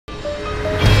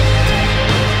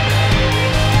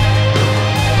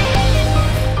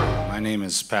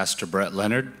Pastor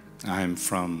Leonard. I'm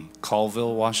from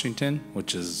Colville, Washington,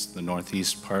 which is the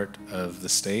northeast part of the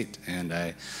state, and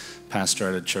I pastor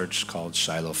at a church called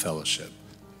Shiloh Fellowship.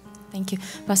 Thank you.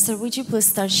 Pastor, would you please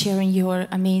start sharing your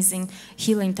amazing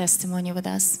healing testimony with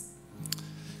us?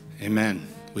 Amen.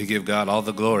 We give God all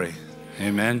the glory.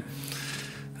 Amen.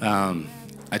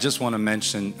 I just want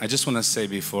to say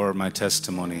before my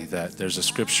testimony that there's a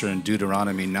scripture in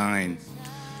Deuteronomy 9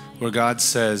 where God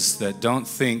says that don't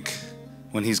think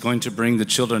when he's going to bring the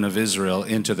children of Israel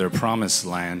into their promised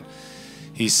land,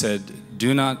 he said,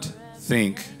 do not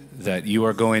think that you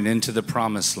are going into the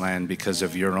promised land because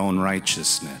of your own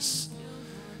righteousness.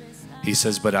 He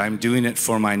says, but I'm doing it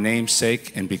for my name's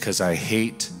sake and because I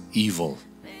hate evil.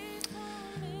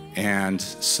 And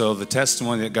so the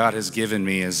testimony that God has given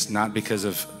me is not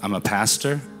because I'm a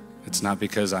pastor. It's not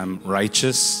because I'm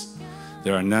righteous.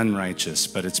 There are none righteous,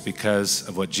 but it's because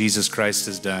of what Jesus Christ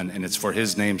has done, and it's for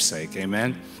his name's sake.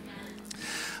 Amen.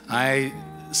 I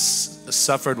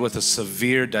suffered with a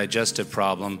severe digestive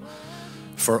problem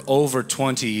for over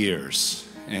 20 years.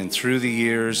 And through the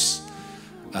years,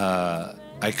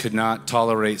 I could not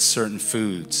tolerate certain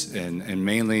foods. And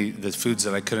mainly the foods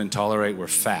that I couldn't tolerate were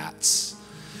fats.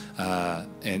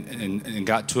 And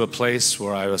got to a place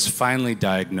where I was finally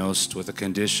diagnosed with a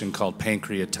condition called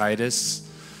pancreatitis,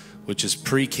 which is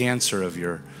pre-cancer of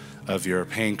your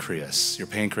pancreas. Your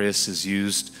pancreas is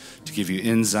used to give you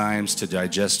enzymes to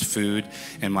digest food,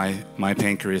 and my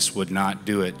pancreas would not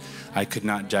do it. I could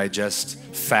not digest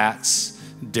fats,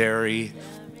 dairy.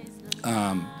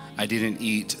 I hadn't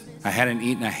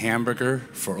eaten a hamburger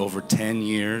for over 10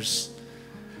 years.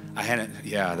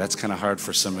 That's kind of hard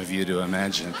for some of you to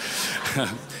imagine.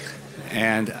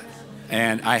 and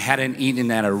I hadn't eaten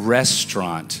at a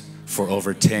restaurant for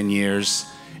over 10 years.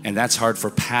 And that's hard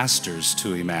for pastors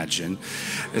to imagine,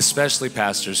 especially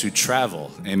pastors who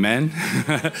travel, amen?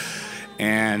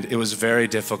 And it was very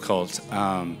difficult.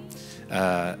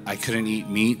 I couldn't eat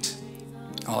meat.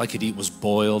 All I could eat was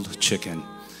boiled chicken.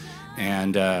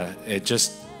 And it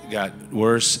just got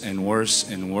worse and worse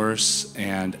and worse.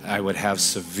 And I would have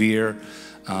severe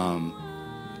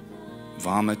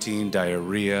vomiting,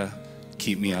 diarrhea,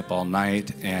 keep me up all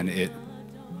night, and it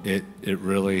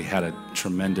really had a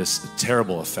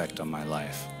terrible effect on my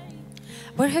life.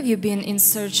 Where have you been in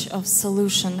search of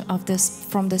solution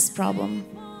from this problem?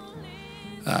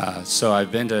 So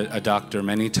I've been to a doctor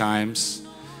many times.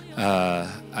 I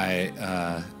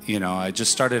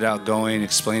just started out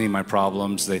explaining my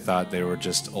problems. They thought they were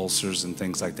just ulcers and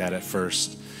things like that at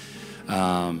first.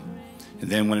 And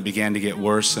then when it began to get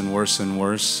worse and worse and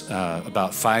worse,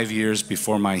 about 5 years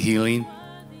before my healing,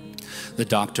 the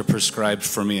doctor prescribed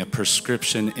for me a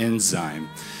prescription enzyme.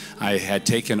 I had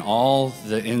taken all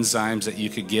the enzymes that you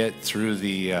could get through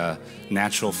the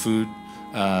natural food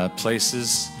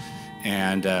places,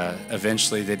 and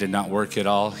eventually they did not work at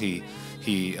all. I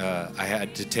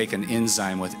had to take an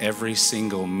enzyme with every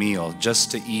single meal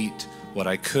just to eat what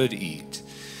I could eat.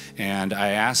 And I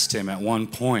asked him at one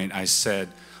point, I said,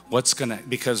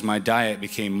 because my diet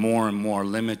became more and more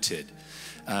limited.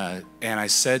 And I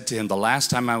said to him, the last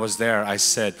time I was there, I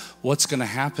said, what's going to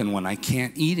happen when I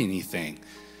can't eat anything?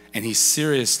 And he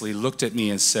seriously looked at me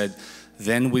and said,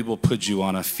 then we will put you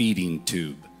on a feeding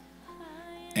tube.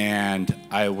 And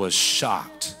I was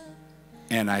shocked.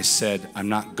 And I said, I'm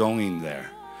not going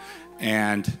there.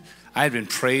 And I had been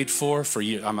prayed for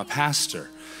years. I'm a pastor.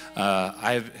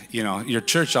 Your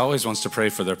church always wants to pray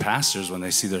for their pastors when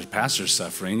they see their pastors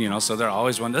suffering, so they're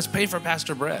always wanting, let's pray for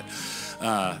Pastor Brett.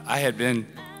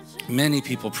 Many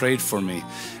people prayed for me,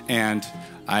 and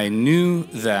I knew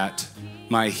that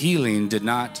my healing does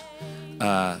not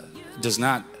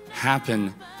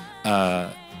happen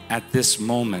at this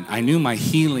moment. I knew my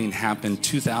healing happened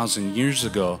 2,000 years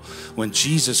ago when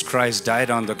Jesus Christ died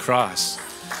on the cross.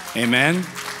 Amen.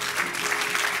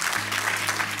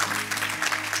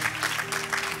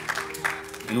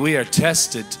 And we are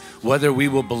tested whether we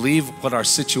will believe what our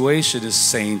situation is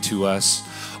saying to us,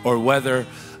 or whether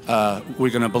we're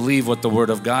going to believe what the Word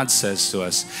of God says to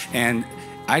us. And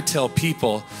I tell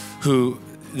people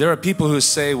there are people who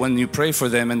say when you pray for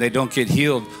them and they don't get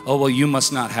healed, oh, well, you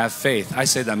must not have faith. I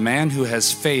say the man who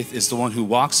has faith is the one who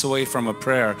walks away from a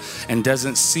prayer and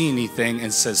doesn't see anything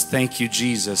and says, thank you,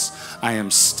 Jesus, I am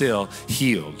still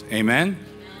healed. Amen?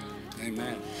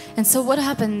 Amen. And so what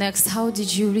happened next? How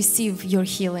did you receive your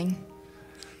healing?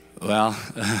 Well,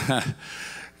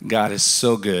 God is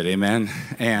so good, amen.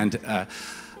 And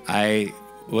I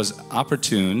was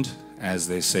opportuned, as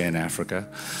they say in Africa.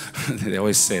 They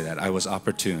always say that. I was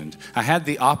opportuned. I had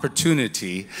the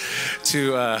opportunity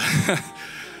to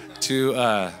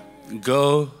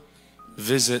go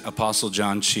visit Apostle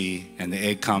John Chi and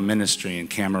the AGCOM ministry in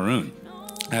Cameroon.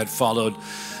 I had followed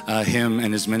him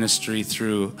and his ministry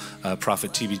through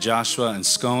Prophet T.B. Joshua and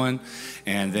Scowen.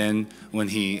 And then when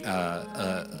he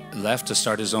left to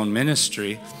start his own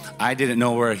ministry, I didn't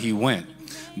know where he went.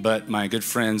 But my good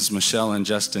friends, Michelle and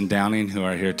Justin Downing, who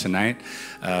are here tonight,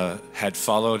 had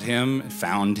followed him,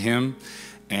 found him,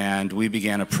 and we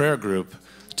began a prayer group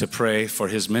to pray for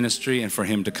his ministry and for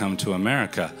him to come to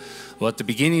America. Well, at the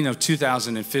beginning of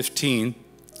 2015,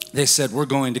 they said, we're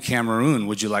going to Cameroon.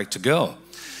 Would you like to go?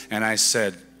 And I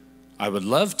said, I would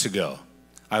love to go.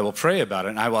 I will pray about it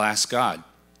and I will ask God.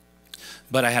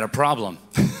 But I had a problem.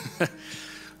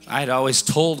 I had always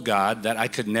told God that I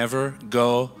could never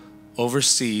go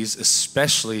overseas,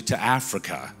 especially to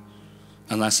Africa,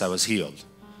 unless I was healed.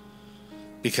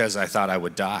 Because I thought I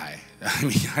would die. I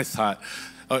mean, I thought,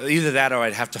 either that or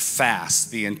I'd have to fast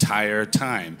the entire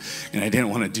time. And I didn't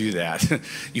want to do that.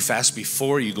 You fast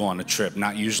before you go on a trip,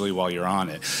 not usually while you're on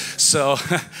it. So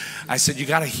I said, you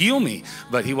got to heal me.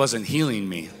 But he wasn't healing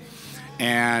me.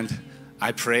 And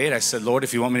I prayed. I said, Lord,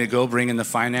 if you want me to go, bring in the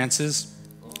finances.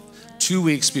 2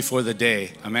 weeks before the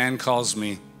day, a man calls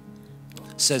me,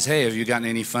 says, hey, have you gotten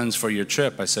any funds for your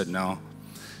trip? I said, no.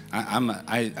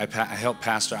 I help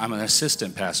pastor. I'm an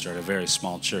assistant pastor at a very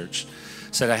small church.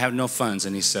 Said, I have no funds.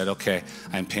 And he said, okay,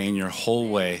 I'm paying your whole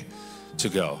way to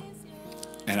go.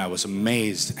 And I was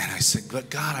amazed. And I said, but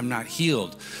God, I'm not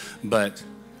healed. But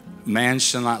man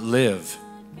shall not live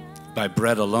by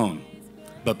bread alone,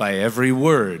 but by every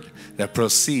word that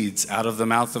proceeds out of the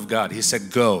mouth of God. He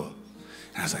said, go.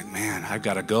 And I was like, man, I've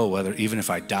got to go, even if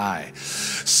I die.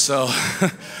 So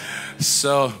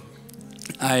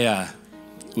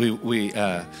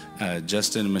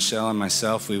Justin and Michelle and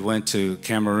myself, we went to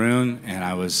Cameroon, and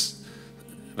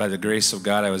by the grace of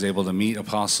God, I was able to meet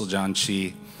Apostle John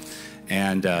Chi.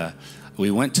 And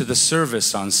we went to the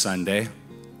service on Sunday,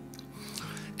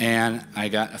 and I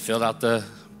filled out the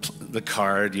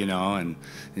card, and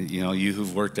you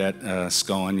who've worked at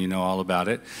Scowen, you know all about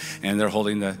it. And they're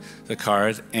holding the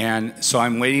card. And so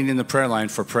I'm waiting in the prayer line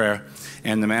for prayer.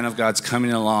 And the man of God's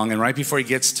coming along. And right before he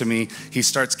gets to me, he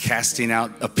starts casting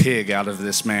out a pig out of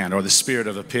this man, or the spirit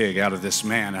of a pig out of this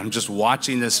man. I'm just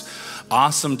watching this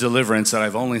awesome deliverance that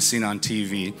I've only seen on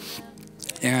TV.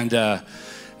 And,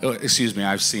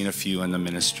 I've seen a few in the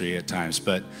ministry at times.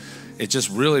 But it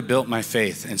just really built my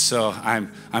faith. And so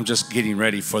I'm just getting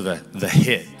ready for the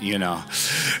hit,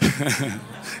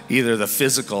 Either the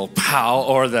physical pow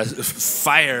or the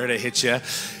fire to hit you.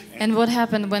 And what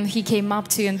happened when he came up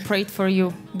to you and prayed for you?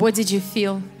 What did you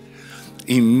feel?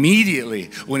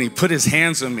 Immediately, when he put his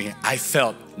hands on me, I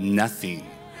felt nothing.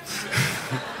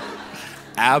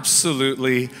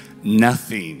 Absolutely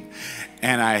nothing.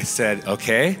 And I said,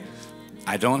 okay,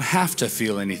 I don't have to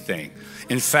feel anything.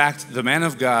 In fact, the man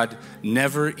of God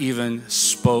never even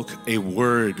spoke a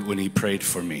word when he prayed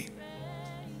for me.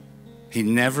 He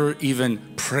never even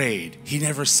prayed. He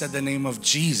never said the name of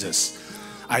Jesus.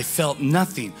 I felt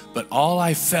nothing, but all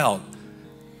I felt,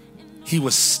 he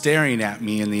was staring at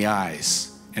me in the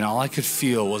eyes. And all I could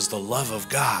feel was the love of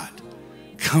God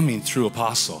coming through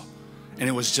Apostle. And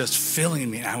it was just filling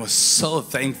me. And I was so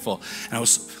thankful. And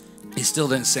he still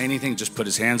didn't say anything, just put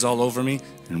his hands all over me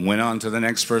and went on to the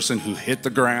next person who hit the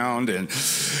ground. And,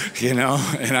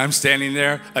 and I'm standing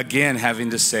there again having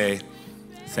to say,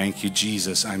 thank you,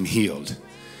 Jesus, I'm healed.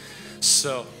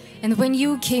 And when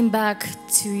you came back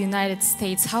to United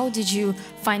States, how did you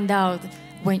find out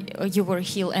when you were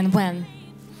healed and when?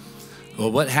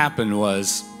 Well, what happened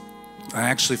was I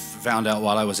actually found out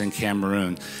while I was in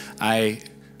Cameroon. I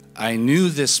knew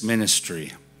this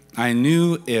ministry. I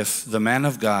knew if the man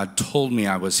of God told me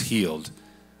I was healed,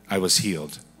 I was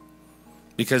healed.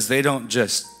 Because they don't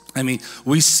just,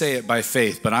 we say it by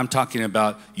faith, but I'm talking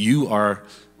about you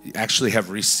actually have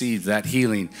received that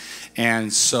healing.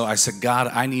 And so I said, God,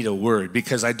 I need a word,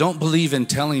 because I don't believe in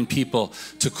telling people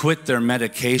to quit their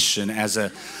medication as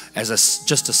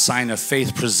just a sign of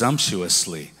faith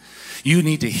presumptuously. You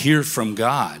need to hear from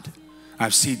God.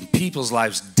 I've seen people's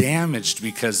lives damaged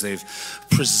because they've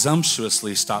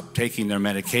presumptuously stopped taking their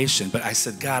medication. But I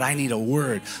said, God, I need a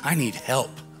word. I need help.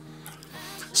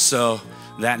 So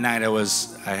that night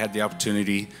I had the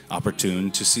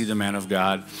opportune to see the man of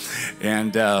God.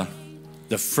 And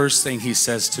the first thing he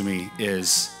says to me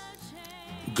is,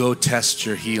 go test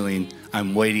your healing.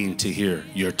 I'm waiting to hear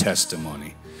your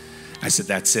testimony. I said,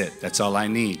 that's it. That's all I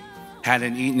need.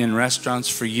 Hadn't eaten in restaurants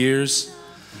for years.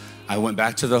 I went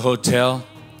back to the hotel.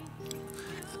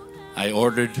 I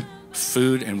ordered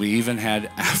food, and we even had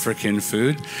African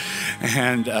food.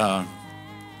 And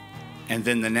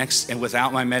then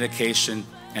without my medication,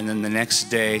 and then the next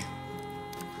day,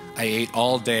 I ate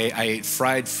all day. I ate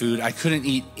fried food. I couldn't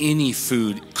eat any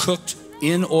food cooked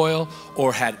in oil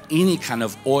or had any kind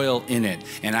of oil in it.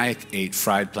 And I ate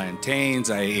fried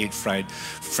plantains. I ate fried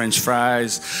French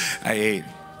fries. I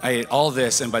ate all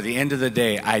this, and by the end of the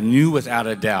day, I knew without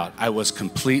a doubt I was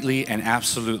completely and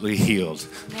absolutely healed.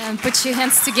 And put your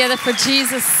hands together for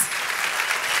Jesus.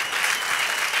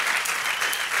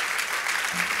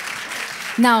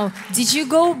 Now, did you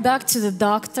go back to the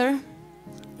doctor?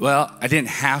 Well, I didn't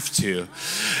have to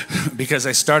because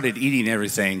I started eating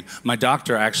everything. My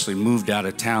doctor actually moved out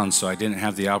of town, so I didn't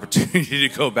have the opportunity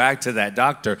to go back to that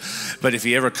doctor. But if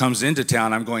he ever comes into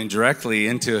town, I'm going directly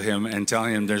into him and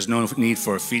telling him there's no need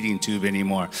for a feeding tube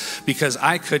anymore. Because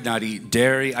I could not eat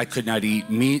dairy, I could not eat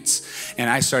meats,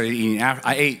 and I started eating,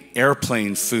 I ate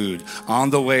airplane food on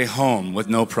the way home with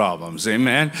no problems.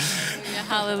 Amen? Yeah,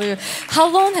 hallelujah.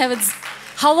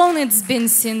 How long it's been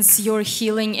since your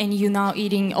healing and you now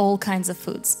eating all kinds of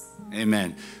foods?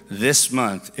 Amen. This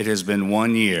month, it has been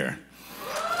 1 year.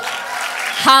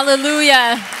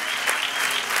 Hallelujah.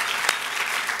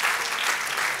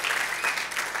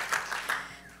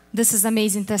 This is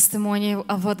amazing testimony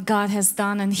of what God has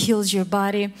done and healed your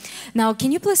body. Now,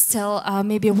 can you please tell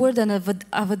maybe a word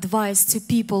of advice to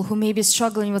people who may be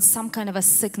struggling with some kind of a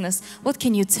sickness? What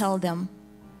can you tell them?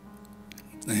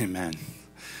 Amen.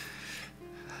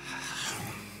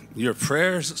 Your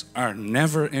prayers are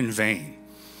never in vain.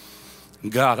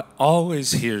 God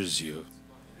always hears you.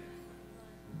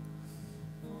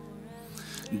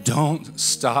 Don't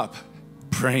stop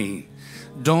praying.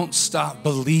 Don't stop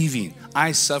believing.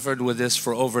 I suffered with this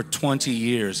for over 20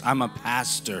 years. I'm a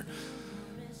pastor.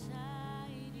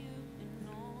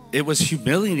 It was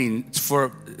humiliating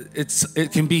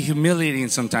it can be humiliating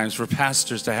sometimes for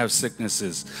pastors to have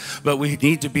sicknesses, but we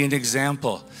need to be an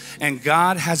example. And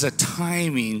God has a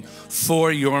timing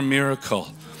for your miracle.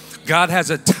 God has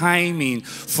a timing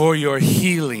for your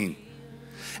healing.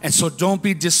 And so don't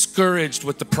be discouraged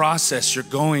with the process you're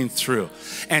going through.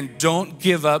 And don't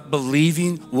give up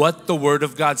believing what the Word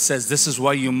of God says. This is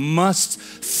why you must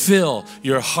fill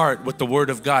your heart with the Word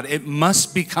of God. It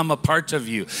must become a part of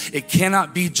you. It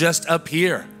cannot be just up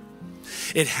here.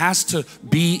 It has to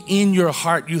be in your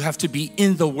heart. You have to be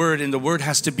in the Word, and the Word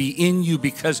has to be in you,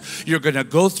 because you're going to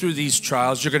go through these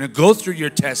trials. You're going to go through your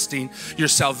testing. Your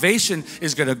salvation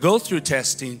is going to go through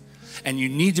testing. And you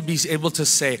need to be able to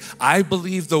say, I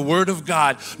believe the Word of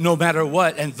God no matter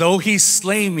what. And though He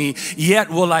slay me, yet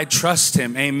will I trust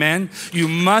Him. Amen. You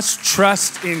must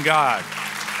trust in God.